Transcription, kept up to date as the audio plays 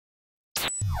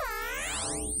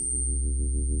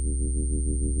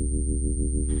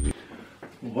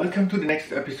Welcome to the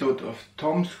next episode of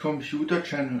Tom's Computer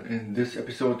Channel. In this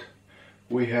episode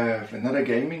we have another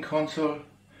gaming console.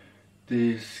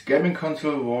 This gaming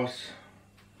console was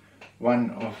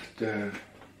one of the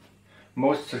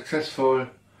most successful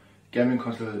gaming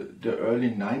console the early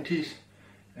 90s,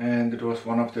 and it was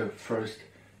one of the first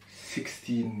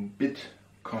 16-bit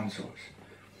consoles,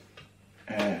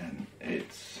 and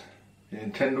it's the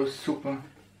Nintendo Super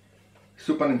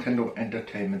Nintendo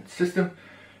Entertainment System.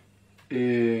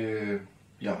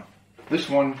 Yeah, this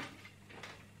one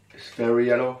is very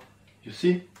yellow, you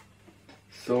see.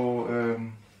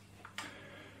 So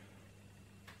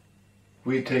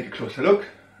we take a closer look,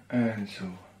 and so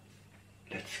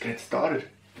let's get started.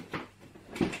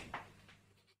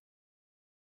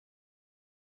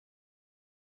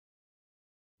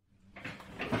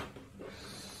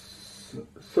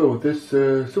 So this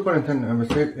Super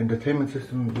Nintendo Entertainment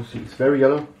System, you see, it's very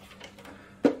yellow.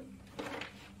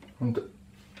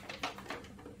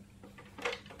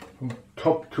 From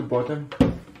top to bottom,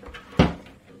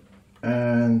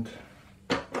 and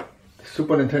the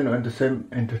Super Nintendo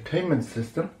Entertainment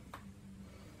System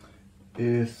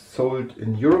is sold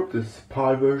in Europe. This is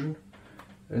PAL version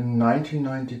in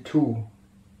 1992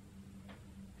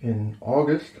 in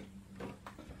August.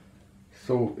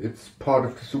 So it's part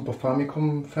of the Super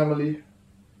Famicom family,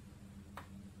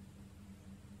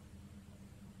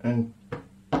 and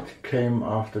came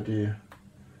after the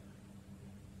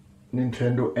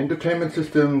Nintendo Entertainment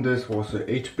System. This was an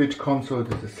 8-bit console,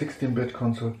 this is a 16-bit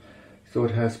console, so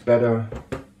it has better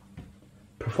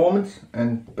performance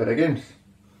and better games.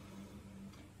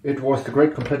 It was the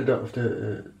great competitor of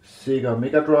the Sega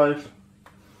Mega Drive,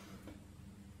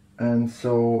 and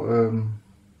so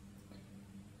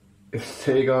if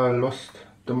Sega lost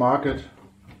the market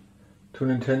to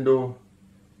Nintendo,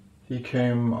 he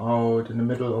came out in the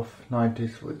middle of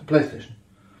 90s with the PlayStation.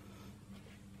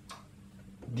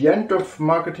 The end of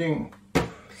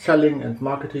selling and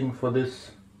marketing for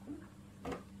this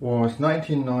was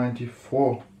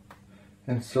 1994,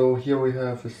 and so here we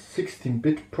have a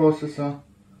 16-bit processor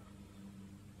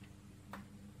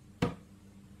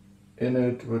in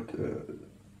it with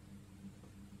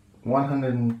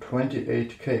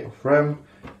 128K of RAM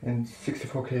and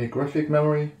 64K graphic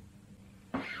memory.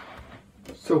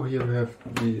 So here we have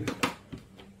the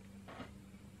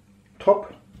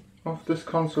top of this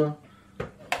console.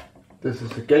 This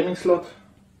is a gaming slot.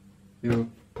 You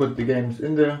put the games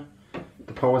in there,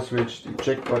 the power switch, the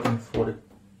eject button for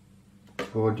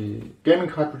the gaming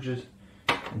cartridges,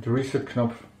 and the reset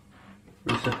knob,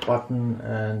 reset button,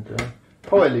 and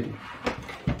power LED.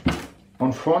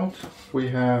 On front we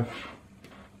have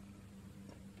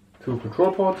two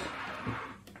control ports.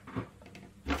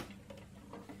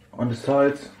 On the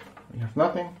sides we have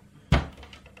nothing.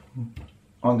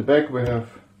 On the back we have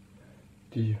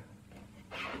the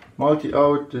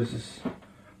multi-out. This is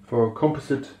for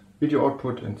composite video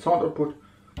output and sound output.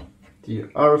 The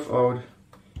RF out,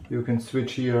 you can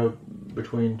switch here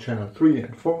between channel 3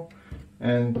 and 4,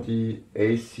 and the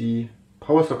AC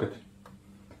power socket.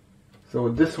 So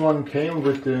this one came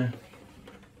with the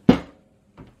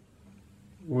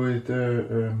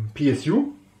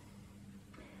PSU.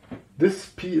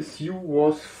 This PSU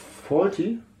was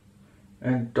faulty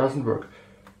and doesn't work,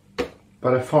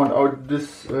 but I found out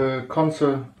this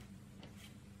console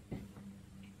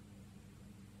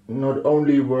not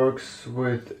only works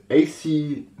with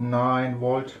AC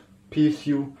 9-volt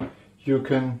PSU, you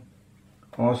can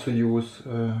also use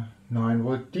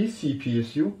 9-volt DC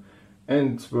PSU,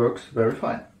 and it works very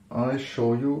fine. I'll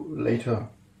show you later.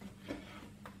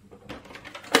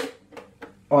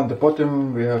 On the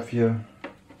bottom we have here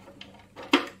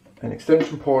an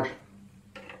extension port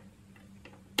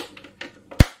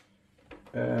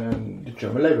and the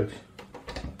German labels.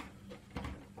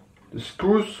 The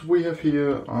screws we have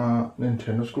here are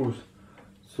Nintendo screws,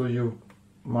 so you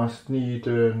must use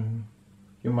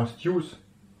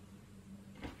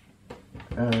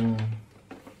a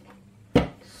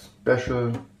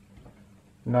special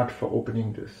nut for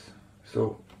opening this.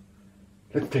 So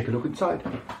let's take a look inside.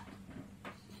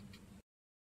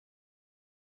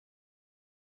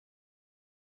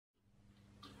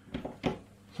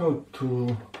 So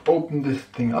to open this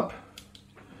thing up,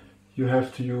 you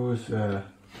have to use a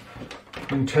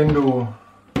Nintendo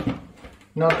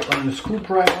nut on the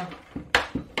screwdriver,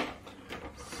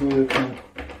 so you can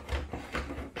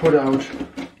put out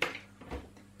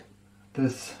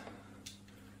this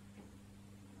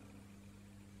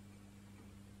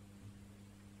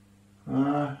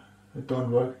it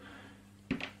don't work.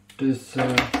 This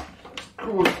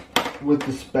screw with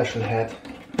the special head.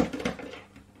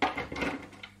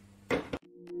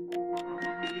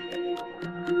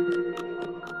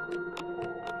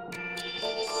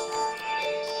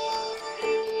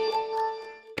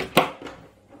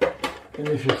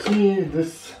 me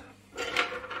this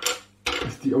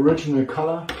is the original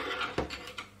color.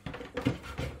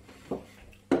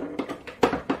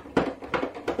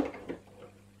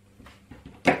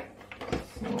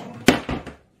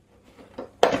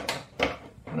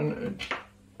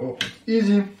 Oh, it's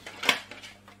easy.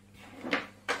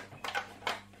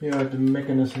 Here are the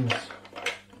mechanisms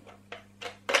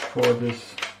for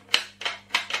this.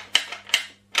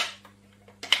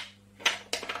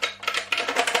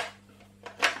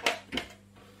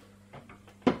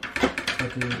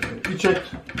 The eject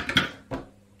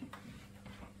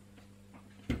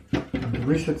and the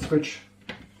reset switch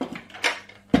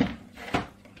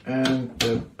and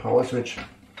the power switch.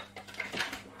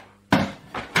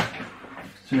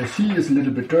 So you see it's a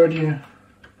little bit dirty,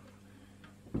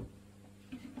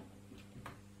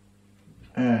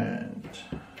 and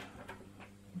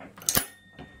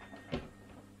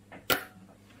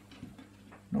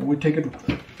now we take it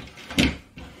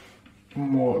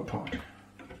more apart.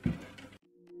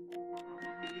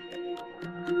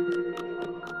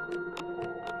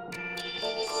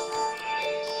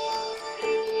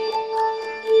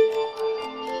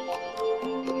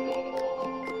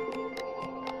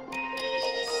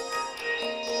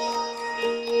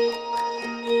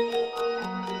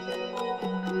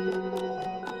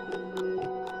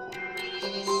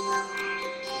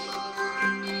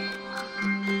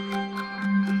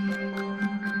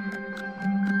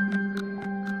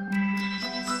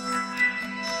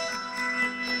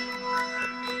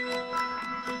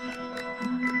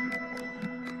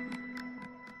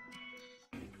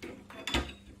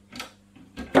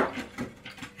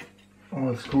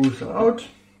 All screws are out,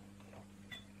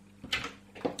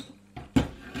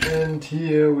 and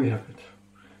here we have it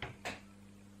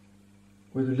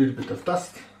with a little bit of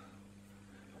dust.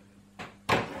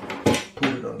 Put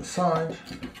it on the side,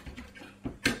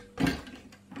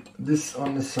 this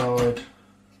on the side.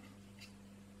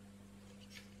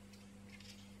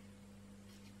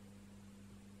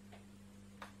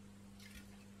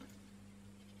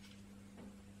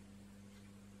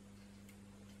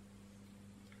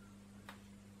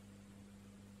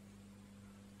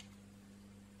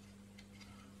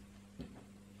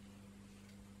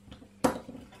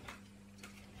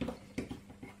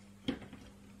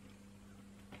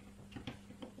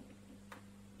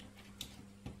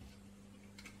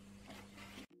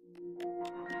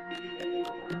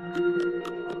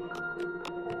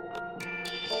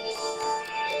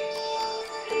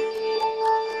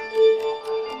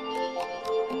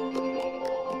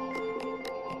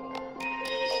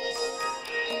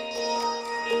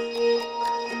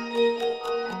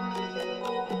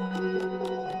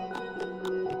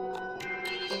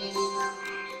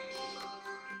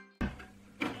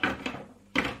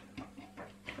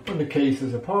 Put the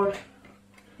cases apart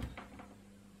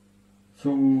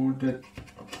so that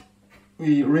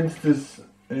we rinse this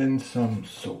in some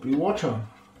soapy water.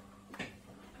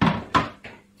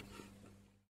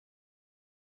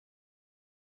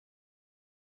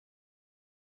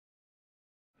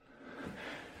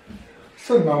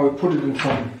 So now we put it in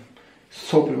some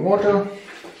soapy water,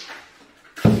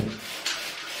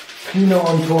 cleaner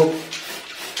on top.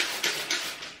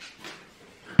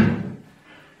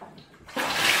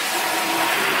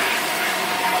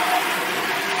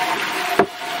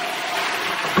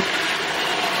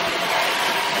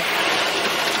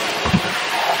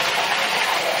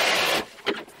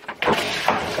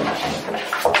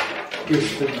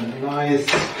 Gives them a nice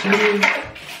clean.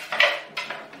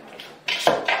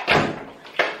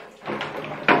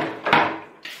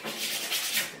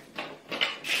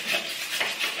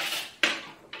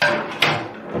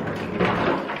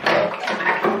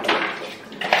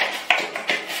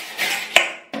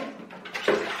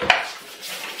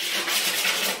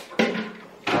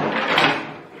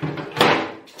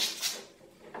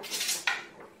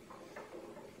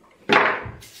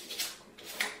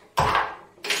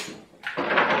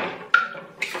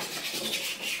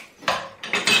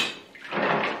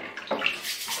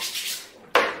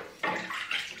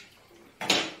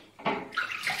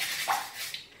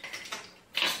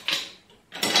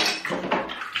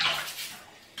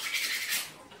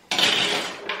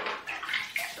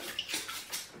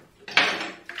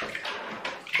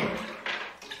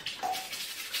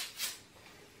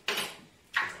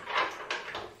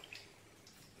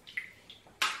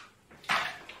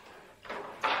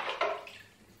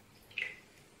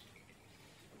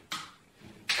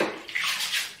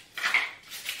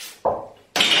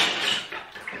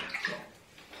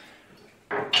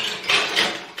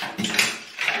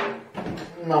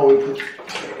 Now we put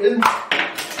it in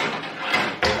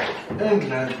and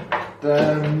let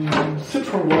them sit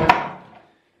for a while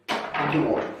in the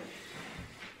water.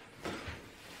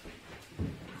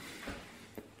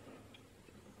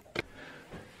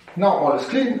 Now all is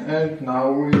clean, and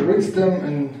now we rinse them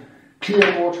in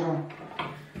clear water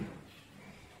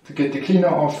to get the cleaner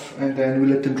off, and then we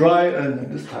let them dry, and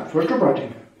then it's time for job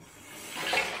writing.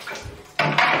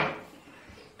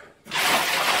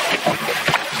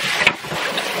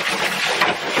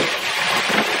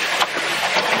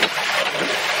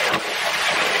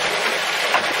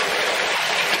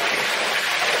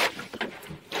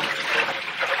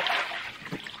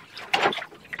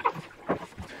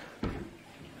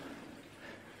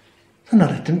 And now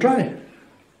let them dry.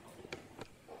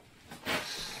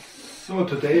 So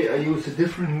today I use a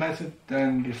different method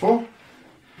than before.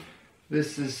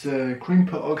 This is cream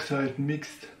peroxide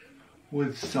mixed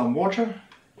with some water,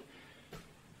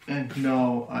 and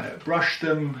now I brush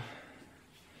them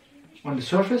on the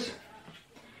surface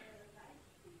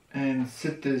and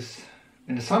sit this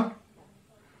in the sun,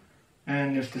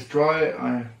 and if this dry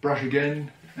I brush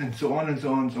again, and so on and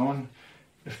so on and so on,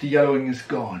 if the yellowing is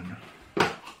gone.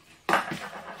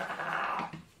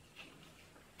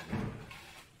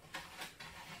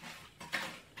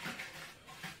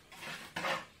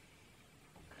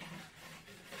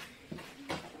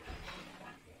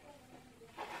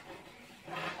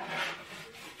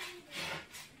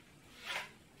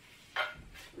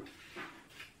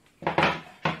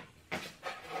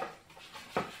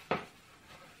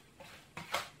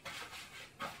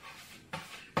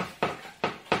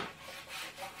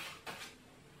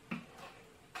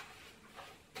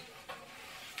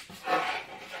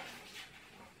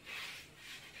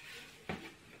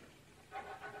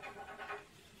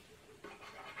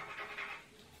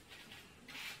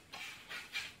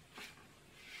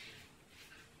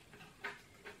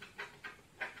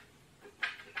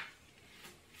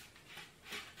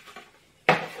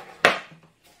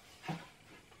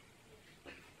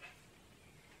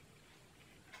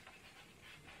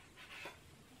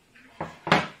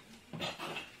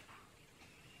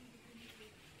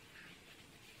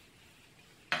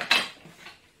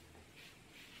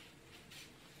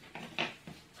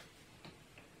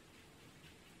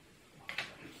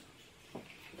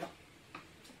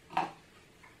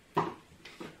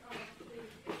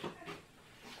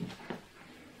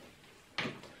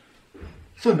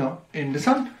 So now in the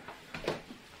sun.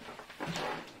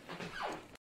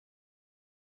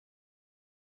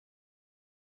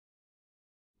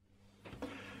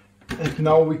 And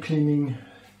now we're cleaning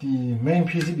the main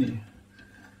PCB.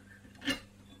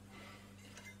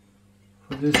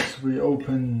 For this we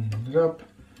open it up.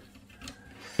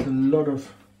 There's a lot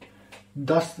of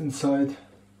dust inside.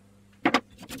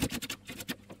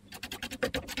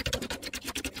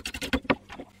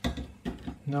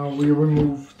 Now we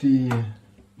remove the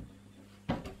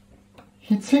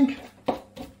heatsink.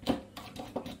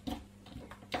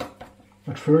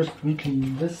 But first we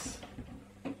clean this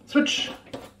switch.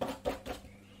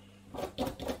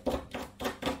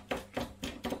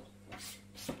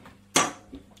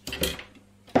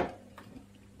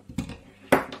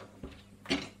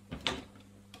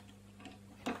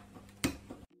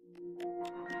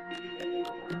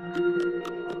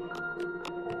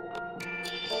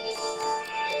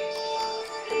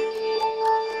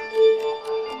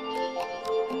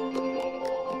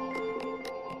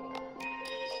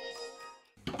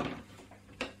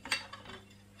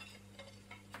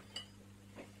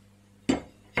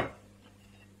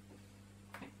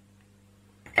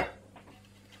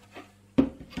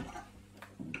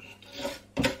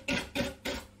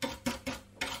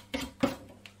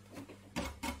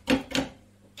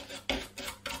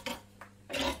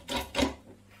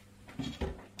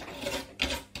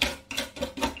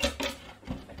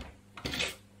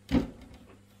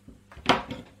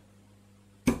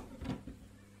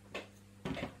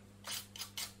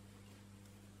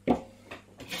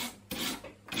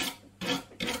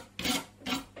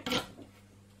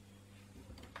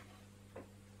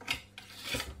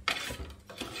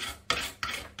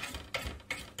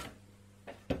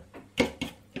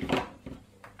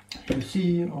 You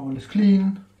see, all is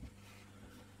clean.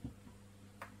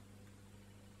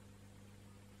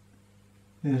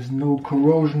 There's no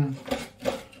corrosion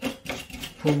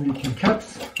from leaking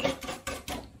caps.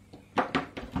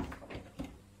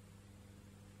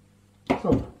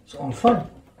 So, it's all fine.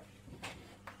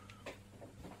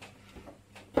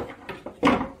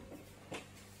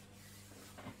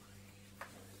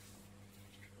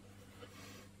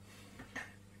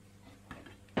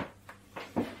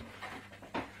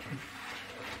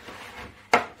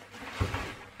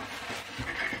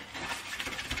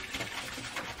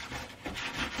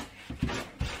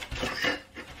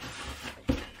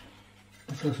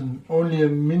 There's only a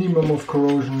minimum of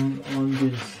corrosion on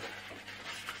these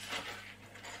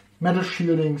metal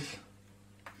shieldings.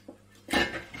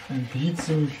 And the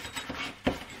heatsink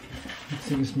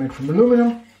is made from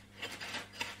aluminum.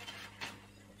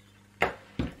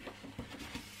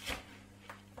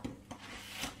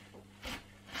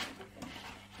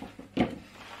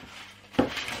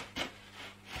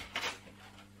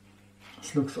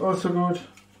 This looks also good.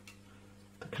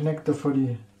 The connector for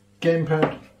the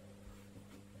gamepad.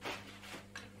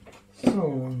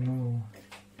 So now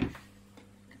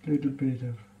a little bit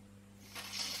of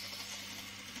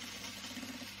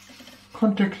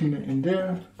contact cleaner in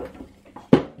there.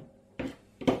 A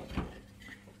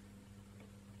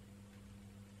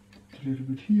little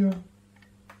bit here.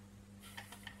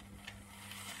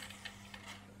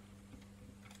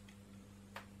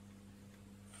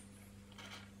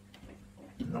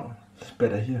 No, it's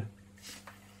better here.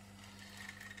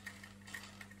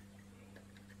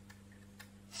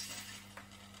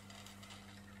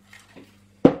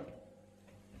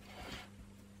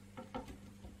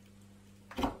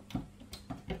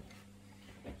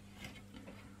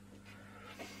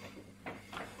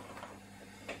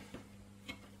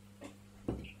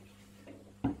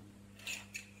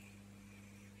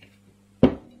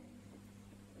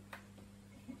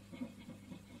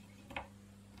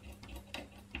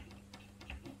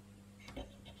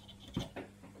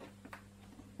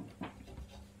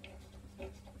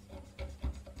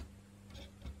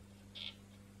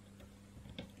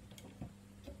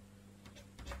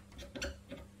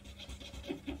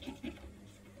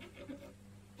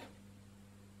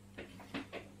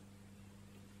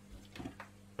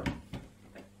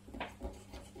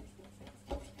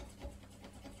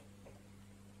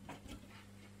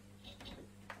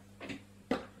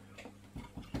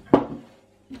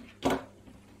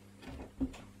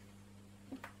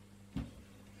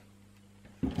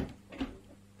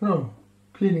 So,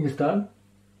 cleaning is done.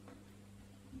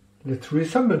 Let's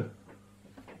reassemble.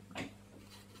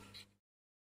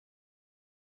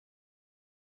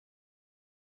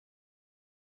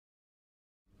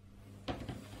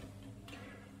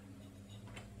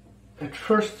 At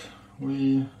first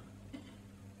we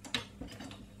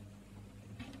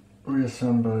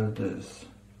reassemble this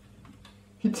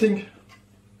heatsink.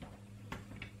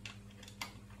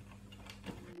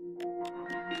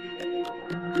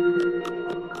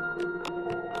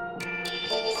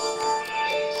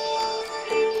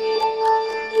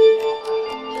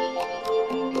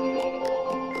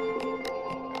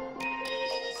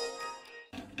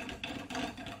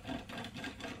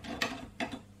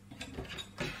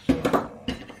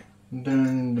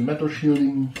 Then the metal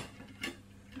shielding.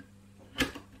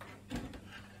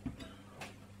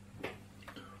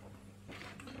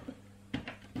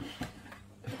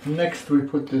 Next we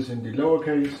put this in the lower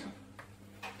case,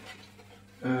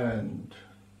 and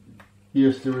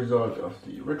here's the result of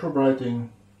the retrobrighting.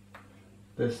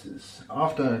 This is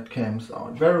after it comes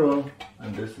out very well,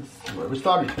 and this is where we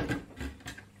started.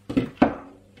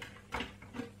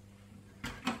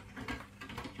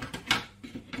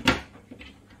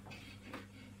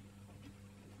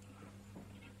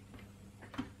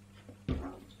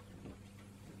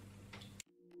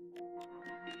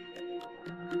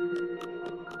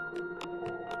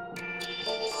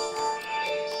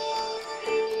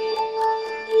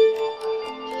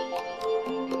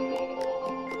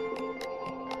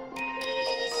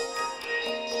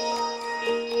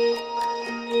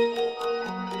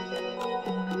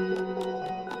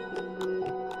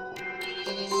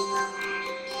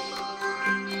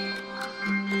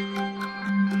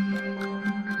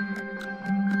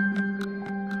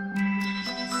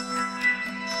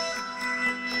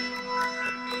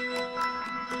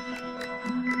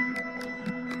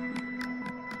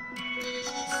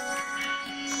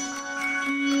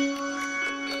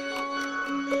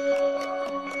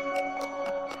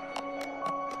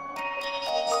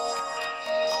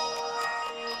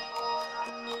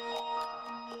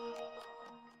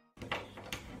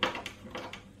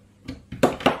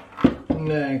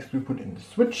 Next we put in the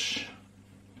switch.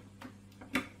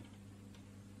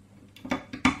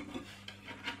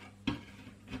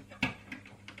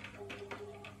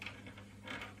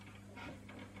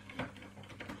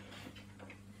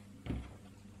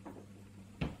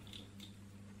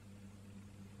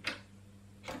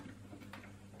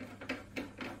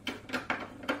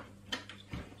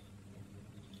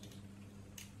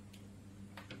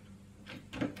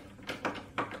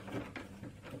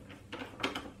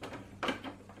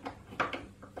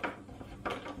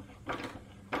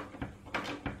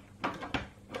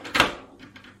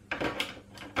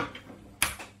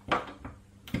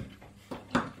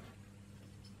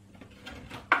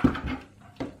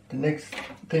 The next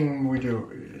thing we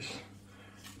do is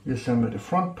we assemble the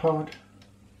front part.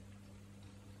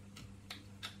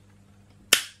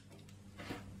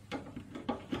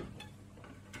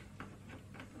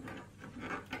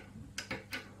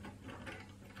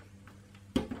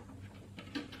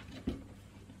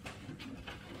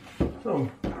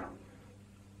 So,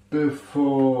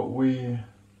 before we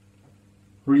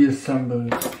reassemble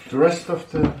the rest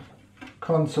of the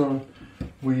console,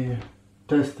 we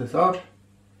test this out,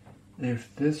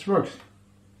 if this works.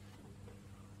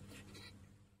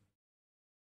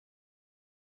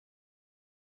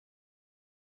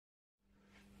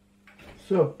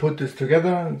 So put this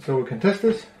together so we can test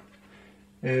this.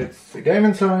 It's a game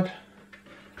inside,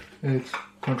 it's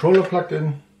controller plugged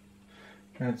in,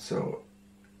 and so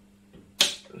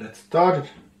let's start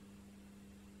it.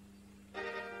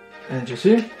 And you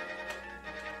see,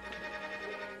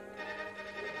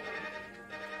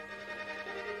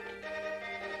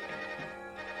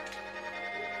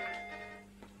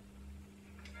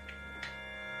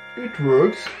 it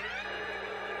works.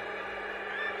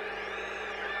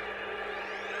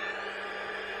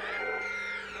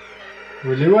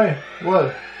 Really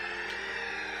well.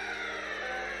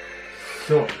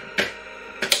 So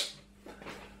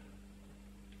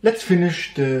let's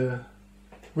finish the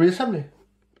reassembly.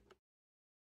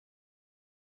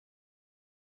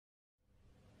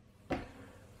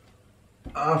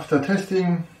 After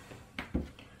testing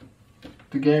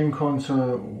the game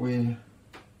console, we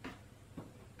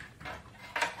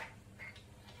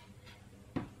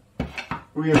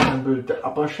reassembled the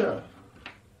upper shell.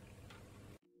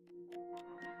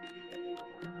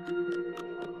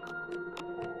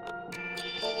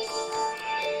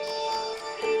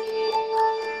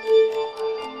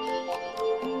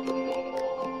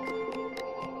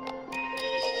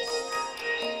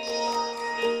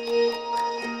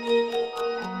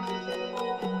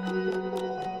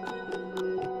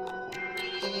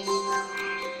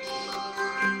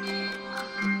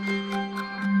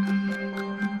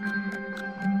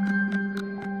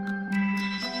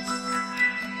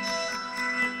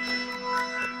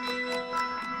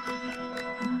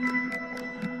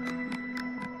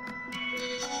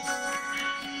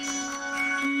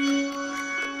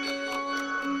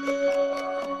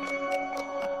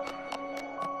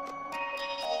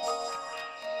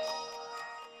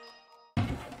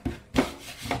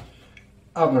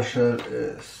 Upper shell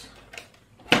is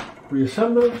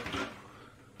reassembled.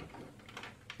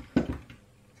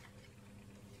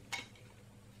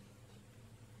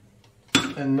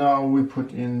 And now we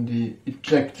put in the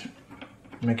eject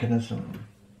mechanism.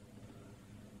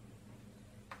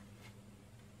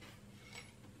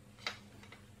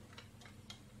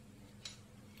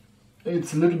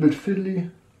 It's a little bit fiddly.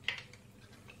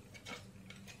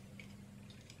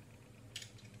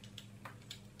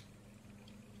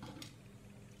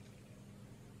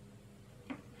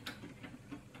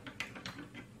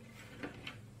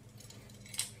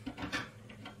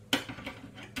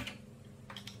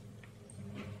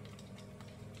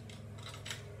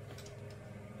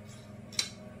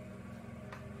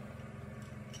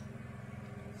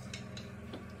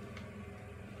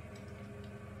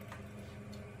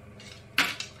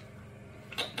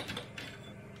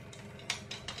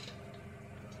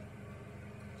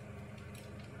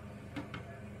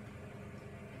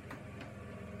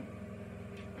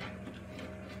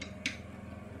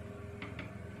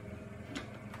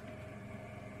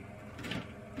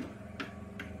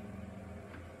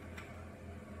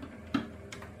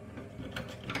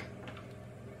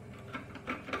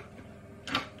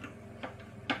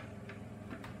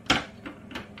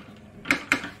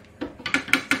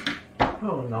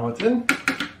 Oh, now it's in.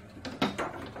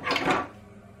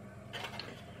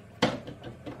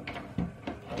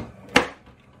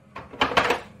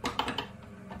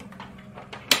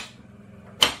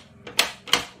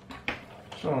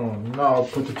 So now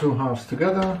put the two halves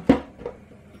together.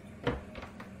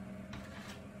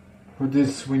 For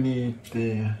this we need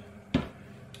the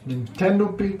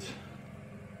Nintendo bit.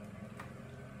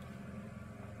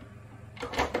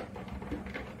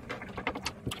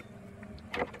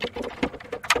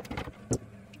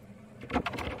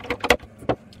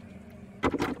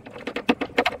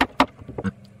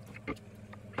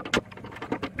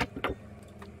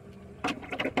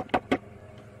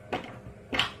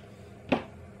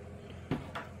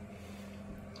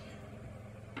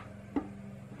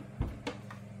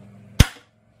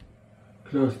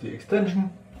 Close the extension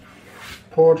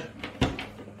port.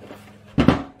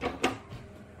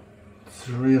 It's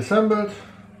reassembled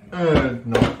and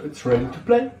now it's ready to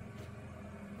play.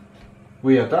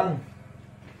 We are done.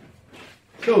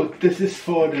 So this is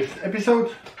for this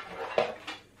episode.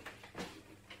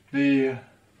 The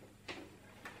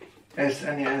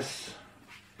SNES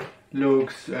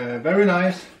looks very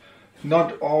nice.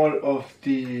 Not all of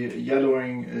the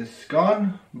yellowing is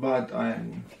gone, but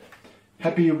I'm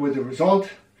happy with the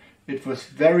result. It was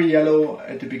very yellow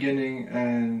at the beginning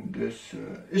and this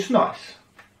is nice.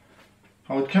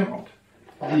 how it came out.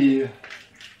 The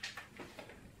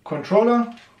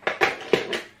controller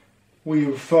we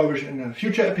will refurbish in a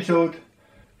future episode.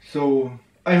 So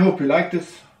I hope you like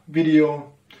this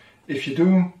video. If you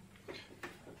do,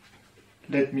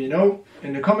 let me know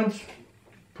in the comments,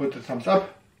 put a thumbs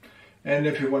up, and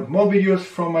if you want more videos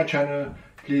from my channel,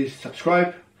 please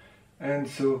subscribe. And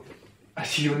so I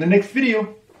see you in the next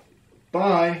video.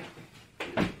 Bye.